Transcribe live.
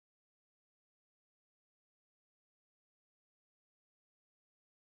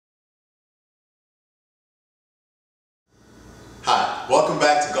Hi, welcome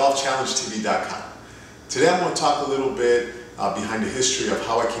back to GolfChallengeTV.com. Today I'm going to talk a little bit behind the history of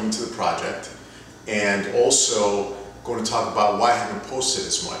how I came into the project, and also going to talk about why I haven't posted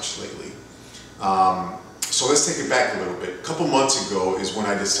as much lately. So let's take it back a little bit. A couple months ago is when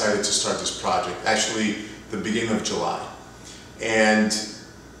I decided to start this project, actually the beginning of July. And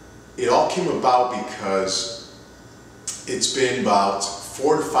it all came about because it's been about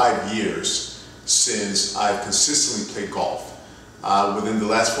 4 to 5 years since I've consistently played golf. Within the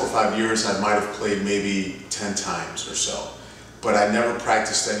last 4 or 5 years, I might have played maybe 10 times or so. But I never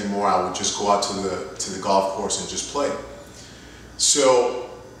practiced anymore. I would just go out to the golf course and just play.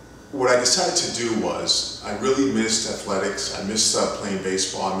 So what I decided to do was, I really missed athletics. I missed playing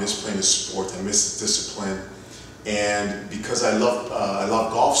baseball. I missed playing the sport. I missed the discipline. And because I love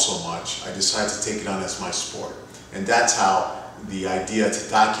golf so much, I decided to take it on as my sport. And that's how the idea to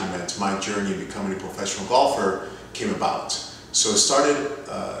document my journey in becoming a professional golfer came about. So it started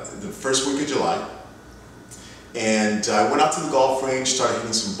the first week of July, and I went out to the golf range, started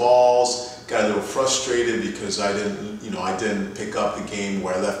hitting some balls, got a little frustrated because I didn't pick up the game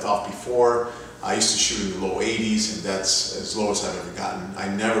where I left off before. I used to shoot in the low 80s, and that's as low as I've ever gotten. I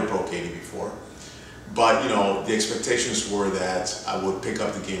never broke 80 before. But the expectations were that I would pick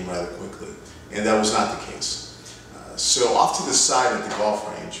up the game rather quickly, and that was not the case. So off to the side at the golf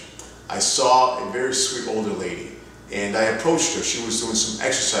range, I saw a very sweet older lady, and I approached her. She was doing some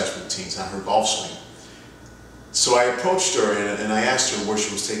exercise routines on her golf swing. So I approached her and I asked her where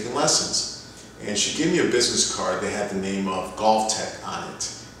she was taking lessons. And she gave me a business card that had the name of GolfTech on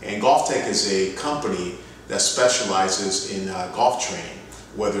it. And GolfTech is a company that specializes in golf training,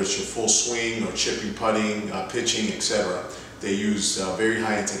 whether it's your full swing or chipping, putting, pitching, etc. They use very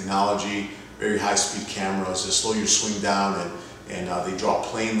high-end technology, very high-speed cameras that slow your swing down, and they draw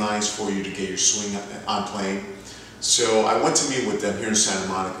plane lines for you to get your swing on plane. So I went to meet with them here in Santa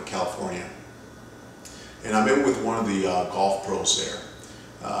Monica, California. And I met with one of the golf pros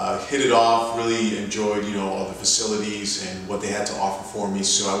there. Hit it off, really enjoyed all the facilities and what they had to offer for me.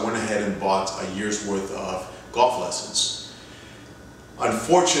 So I went ahead and bought a year's worth of golf lessons.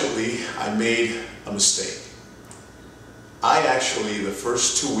 Unfortunately, I made a mistake. I actually, the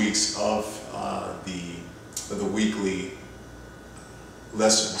first 2 weeks of the weekly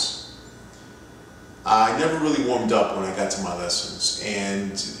lessons, I never really warmed up when I got to my lessons.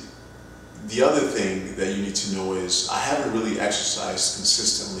 And the other thing that you need to know is I haven't really exercised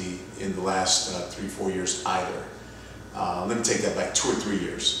consistently in the last 3 or 4 years either. Let me take that back, 2 or 3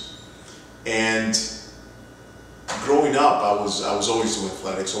 years. And growing up, I was always doing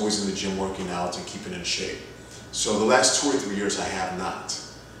athletics, always in the gym working out and keeping in shape. So the last 2 or 3 years I have not.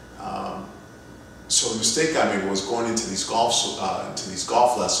 So the mistake I made was going into these golf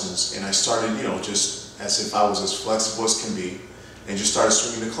lessons, and I started, just as if I was as flexible as can be, and just started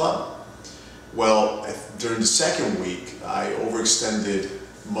swinging the club. Well, during the second week, I overextended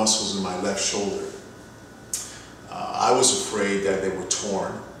muscles in my left shoulder. I was afraid that they were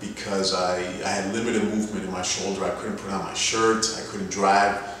torn because I had limited movement in my shoulder. I couldn't put on my shirt. I couldn't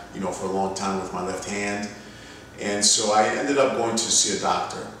drive, for a long time with my left hand. And so I ended up going to see a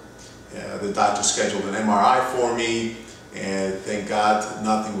doctor. The doctor scheduled an MRI for me, and thank God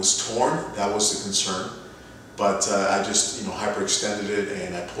nothing was torn. That was the concern. But I just hyperextended it,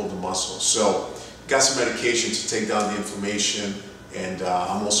 and I pulled the muscle. So got some medication to take down the inflammation, and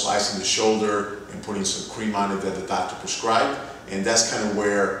I'm also icing the shoulder and putting some cream on it that the doctor prescribed. And that's kind of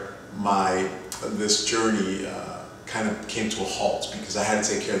where this journey kind of came to a halt, because I had to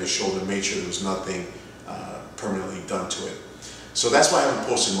take care of the shoulder and make sure there was nothing permanently done to it. So that's why I haven't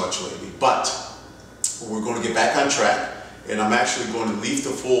posted much lately. But we're going to get back on track, and I'm actually going to leave the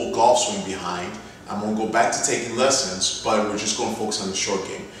full golf swing behind. I'm going to go back to taking lessons, but we're just going to focus on the short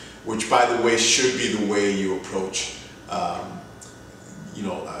game, which, by the way, should be the way you approach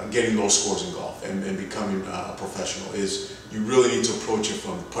getting low scores in golf and becoming a professional. Is you really need to approach it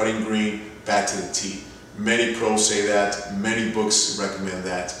from the putting green back to the tee. Many pros say that, many books recommend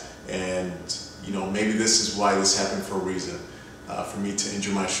that, and maybe this is why this happened for a reason. For me to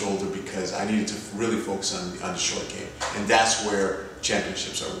injure my shoulder, because I needed to really focus on the short game, and that's where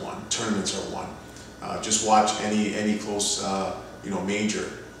championships are won, tournaments are won. Just watch any close major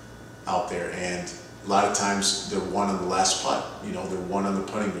out there, and a lot of times they're won on the last putt. They're won on the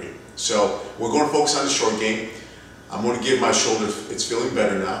putting green. So we're going to focus on the short game. I'm going to give my shoulder, it's feeling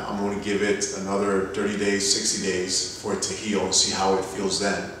better now. I'm going to give it another 30 days, 60 days for it to heal and see how it feels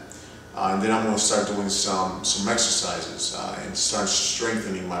then. And then I'm going to start doing some exercises and start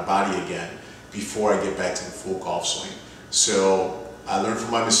strengthening my body again before I get back to the full golf swing. So I learned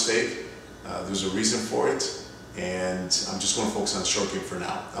from my mistake. There's a reason for it. and I'm just going to focus on the short game for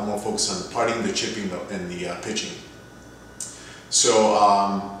now. I'm going to focus on the putting, the chipping, and the pitching. So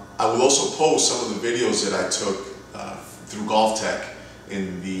I will also post some of the videos that I took through GolfTec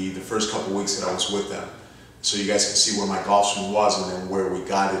in the first couple weeks that I was with them, so you guys can see where my golf swing was and then where we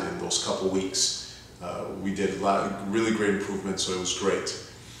got it in those couple weeks. We did a lot of really great improvements, so it was great.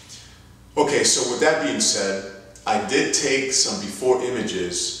 Okay, so with that being said, I did take some before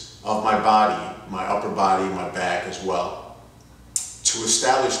images of my body, my upper body, my back as well, to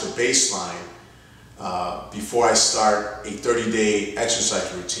establish the baseline before I start a 30-day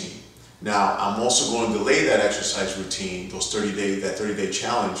exercise routine. Now, I'm also going to delay that exercise routine, that 30-day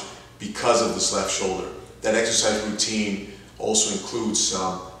challenge, because of this left shoulder. That exercise routine also includes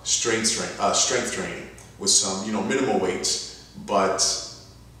some strength training with some, minimal weights, but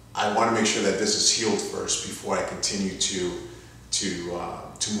I want to make sure that this is healed first before I continue to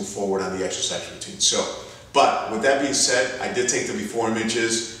move forward on the exercise routine. But with that being said, I did take the before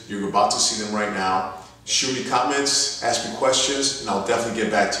images. You're about to see them right now. Shoot me comments, ask me questions, and I'll definitely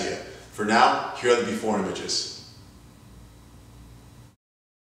get back to you. For now, here are the before images.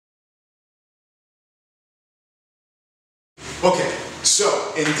 Okay,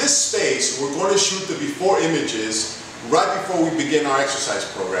 so in this space, we're going to shoot the before images right before we begin our exercise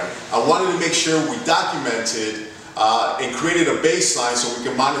program. I wanted to make sure we documented and created a baseline so we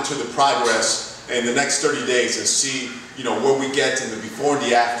can monitor the progress in the next 30 days and see, where we get in the before and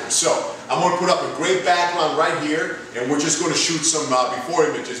the after. So I'm going to put up a great background right here, and we're just going to shoot some before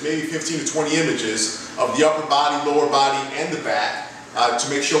images, maybe 15 to 20 images of the upper body, lower body, and the back to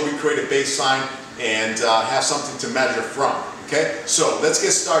make sure we create a baseline and have something to measure from. Okay, so let's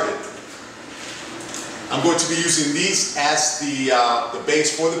get started. I'm going to be using these as the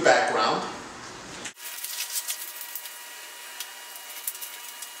base for the background.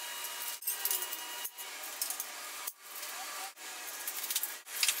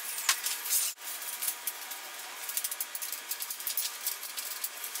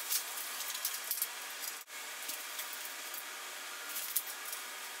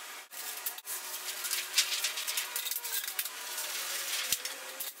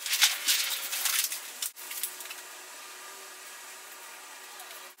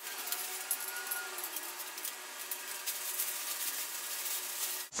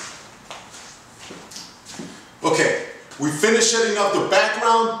 Okay, we finished setting up the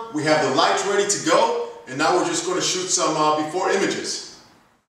background, we have the lights ready to go, and now we're just going to shoot some before images.